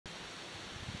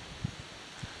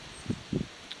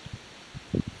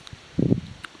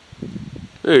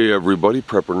Hey everybody,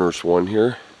 Prepper Nurse 1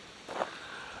 here.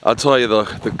 I'll tell you,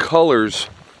 the colors,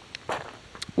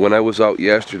 when I was out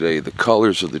yesterday, the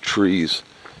colors of the trees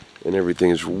and everything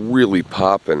is really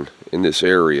popping in this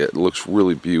area. It looks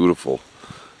really beautiful.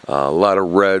 A lot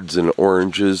of reds and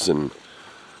oranges, and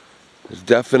it's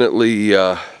definitely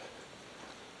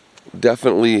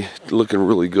looking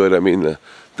really good. I mean,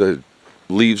 the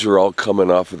leaves are all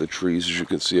coming off of the trees, as you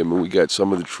can see. I mean, we got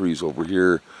some of the trees over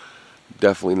here.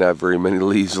 Definitely not very many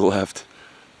leaves left,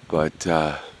 but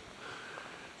yeah,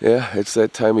 it's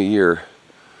that time of year.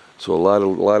 So a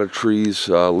lot of trees,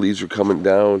 leaves are coming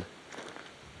down.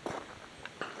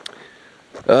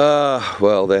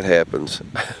 Well, that happens.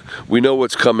 We know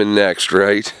what's coming next,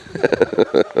 right?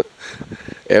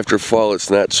 After fall, it's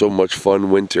not so much fun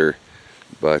winter.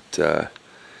 But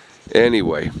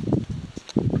anyway,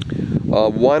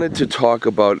 wanted to talk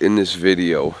about in this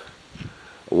video.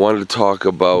 I wanted to talk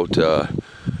about the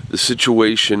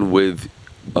situation with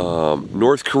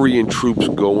North Korean troops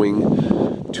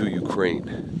going to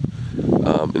Ukraine.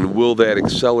 And will that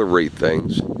accelerate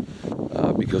things?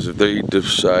 Because if they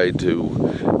decide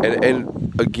to,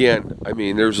 and again, I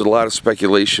mean, there's a lot of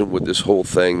speculation with this whole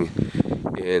thing,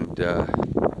 and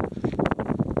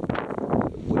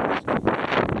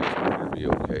be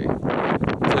okay.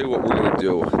 I'll tell you what we're going to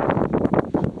do.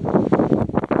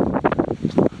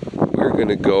 We're going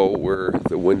to go where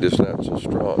the wind is not so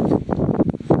strong.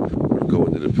 We're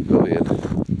going to the pavilion,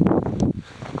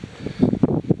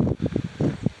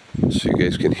 so you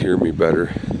guys can hear me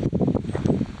better.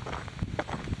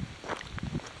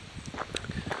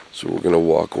 So we're going to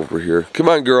walk over here. Come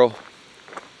on, girl.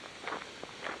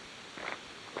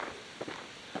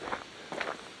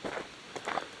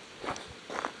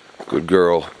 Good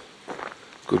girl.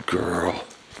 Good girl.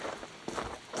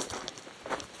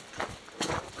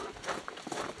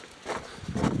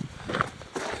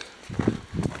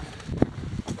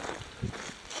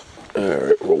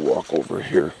 Alright, we'll walk over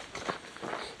here.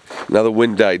 Now the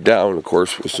wind died down, of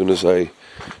course, as soon as I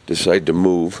decide to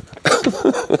move.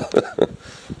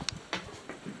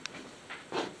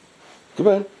 Come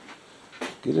on.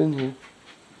 Get in here.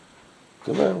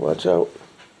 Come on, watch out.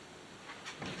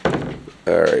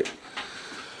 Alright.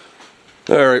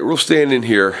 Alright, we'll stand in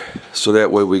here so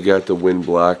that way we got the wind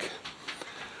block.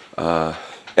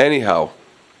 Anyhow.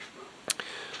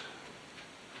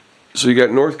 So you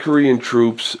got North Korean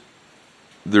troops,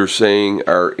 they're saying,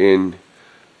 are in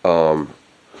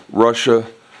Russia.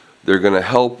 They're going to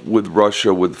help with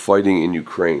Russia with fighting in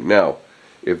Ukraine. Now,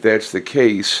 if that's the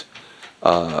case,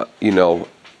 you know,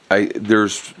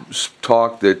 there's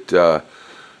talk that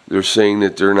they're saying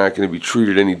that they're not going to be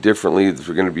treated any differently, that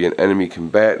they're going to be an enemy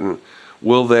combatant.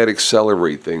 Will that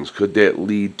accelerate things? Could that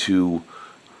lead to,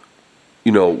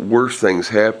 you know, worse things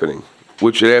happening?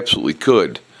 Which it absolutely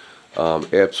could.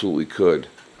 Absolutely could.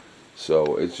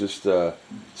 So it's just,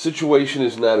 situation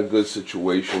is not a good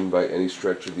situation by any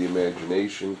stretch of the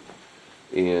imagination.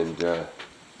 And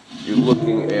you're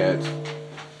looking at,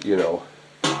 you know,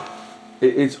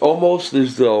 it's almost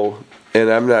as though, and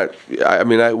I'm not, I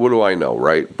mean, what do I know,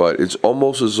 right? But it's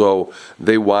almost as though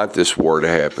they want this war to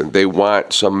happen. They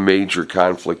want some major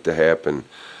conflict to happen.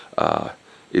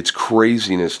 It's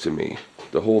craziness to me.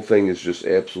 The whole thing is just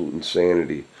absolute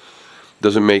insanity.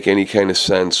 Doesn't make any kind of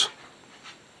sense.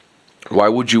 Why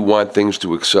would you want things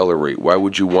to accelerate? Why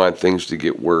would you want things to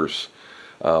get worse?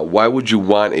 Why would you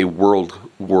want a World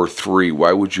War III?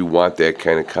 Why would you want that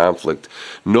kind of conflict?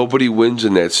 Nobody wins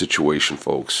in that situation,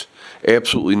 folks.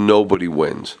 Absolutely nobody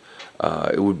wins.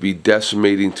 It would be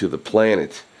decimating to the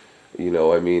planet. You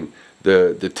know, I mean,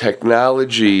 the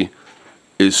technology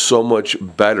is so much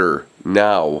better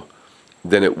now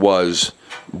than it was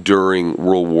during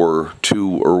World War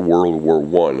II or World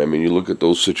War I. I mean, you look at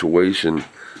those situations,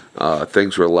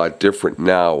 things are a lot different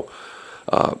now.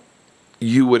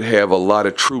 You would have a lot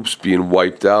of troops being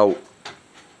wiped out,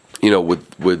 you know,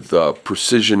 with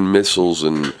precision missiles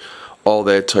and all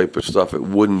that type of stuff. It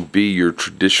wouldn't be your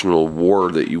traditional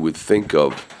war that you would think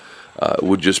of. It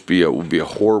would just be a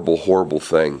horrible, horrible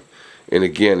thing. And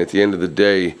again, at the end of the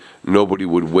day, nobody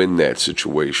would win that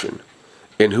situation.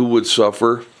 And who would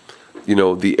suffer? You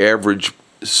know, the average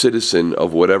citizen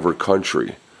of whatever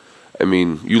country. I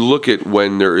mean, you look at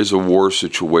when there is a war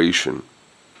situation,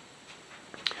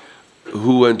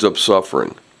 who ends up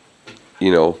suffering?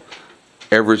 You know,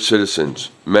 average citizens,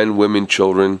 men, women,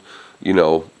 children, you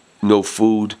know, no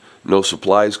food, no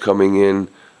supplies coming in,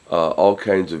 all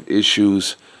kinds of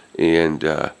issues, and,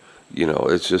 you know,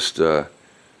 it's just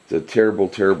it's a terrible,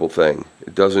 terrible thing.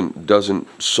 It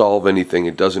doesn't solve anything.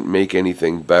 It doesn't make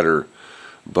anything better.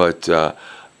 But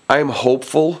I'm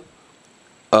hopeful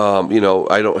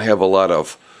I don't have a lot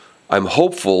of, I'm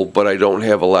hopeful, but I don't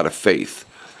have a lot of faith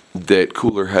that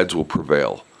cooler heads will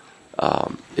prevail.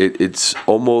 It's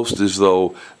almost as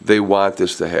though they want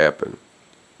this to happen.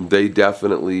 They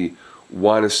definitely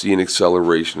want to see an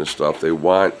acceleration of stuff. They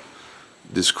want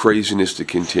this craziness to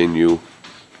continue.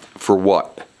 For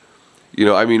what?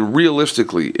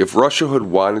 Realistically, if Russia had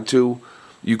wanted to,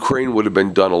 Ukraine would have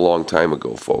been done a long time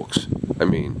ago, folks.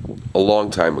 A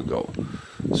long time ago.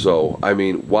 So,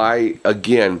 why,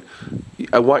 again,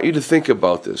 I want you to think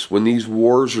about this. When these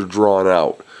wars are drawn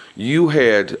out, you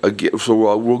had, again,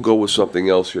 so we'll go with something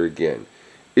else here again.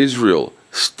 Israel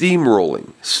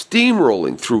steamrolling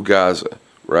through Gaza,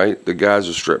 right? The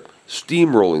Gaza Strip,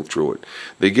 steamrolling through it.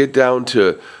 They get down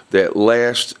to that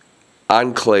last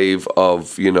enclave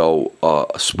of,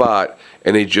 a spot,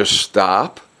 and they just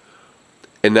stop.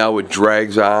 And now it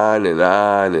drags on and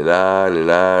on and on and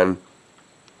on.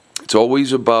 It's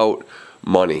always about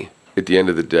money at the end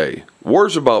of the day.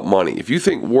 War's about money. If you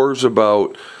think war's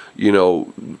about,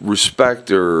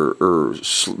 respect or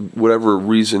whatever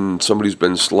reason somebody's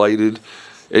been slighted,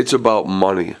 it's about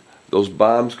money. Those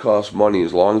bombs cost money.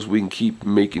 As long as we can keep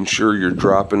making sure you're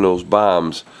dropping those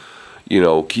bombs,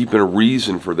 keeping a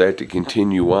reason for that to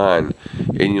continue on.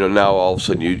 And, now all of a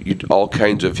sudden you all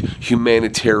kinds of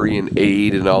humanitarian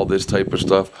aid and all this type of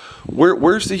stuff.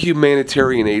 Where's the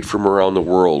humanitarian aid from around the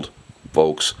world,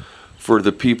 folks, for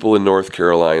the people in North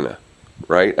Carolina,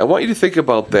 right? I want you to think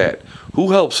about that.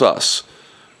 Who helps us,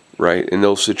 right, in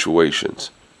those situations?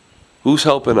 Who's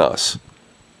helping us?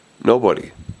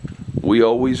 Nobody. We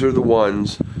always are the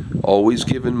ones always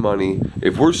giving money.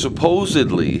 If we're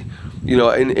supposedly,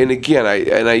 and again,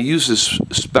 I use this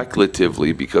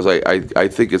speculatively because I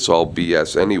think it's all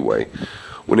BS anyway.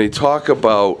 When they talk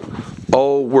about,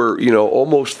 we're,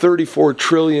 almost 34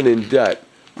 trillion in debt.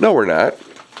 No, we're not.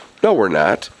 No, we're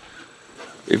not.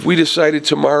 If we decided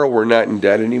tomorrow we're not in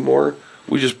debt anymore,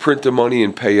 we just print the money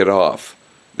and pay it off.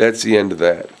 That's the end of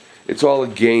that. It's all a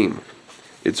game.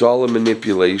 It's all a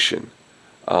manipulation.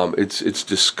 It's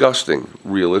disgusting,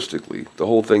 realistically. The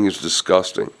whole thing is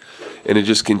disgusting. And it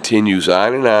just continues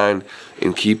on,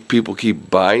 and people keep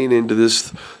buying into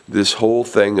this whole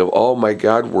thing of, oh my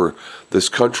God, this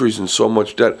country's in so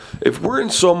much debt. If we're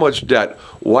in so much debt,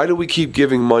 why do we keep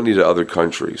giving money to other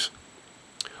countries?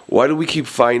 Why do we keep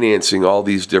financing all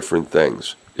these different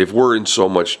things if we're in so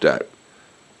much debt?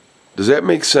 Does that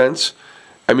make sense?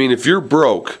 If you're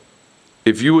broke,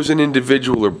 if you as an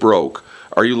individual are broke,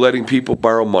 are you letting people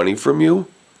borrow money from you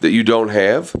that you don't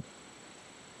have?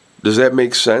 Does that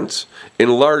make sense? In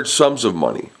large sums of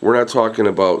money. We're not talking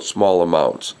about small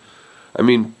amounts.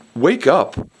 Wake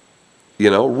up.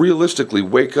 Realistically,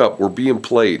 wake up. We're being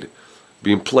played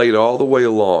all the way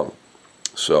along.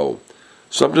 So,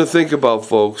 something to think about,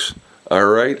 folks. All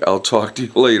right, I'll talk to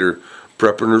you later.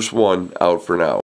 Prep Nurse 1 out for now.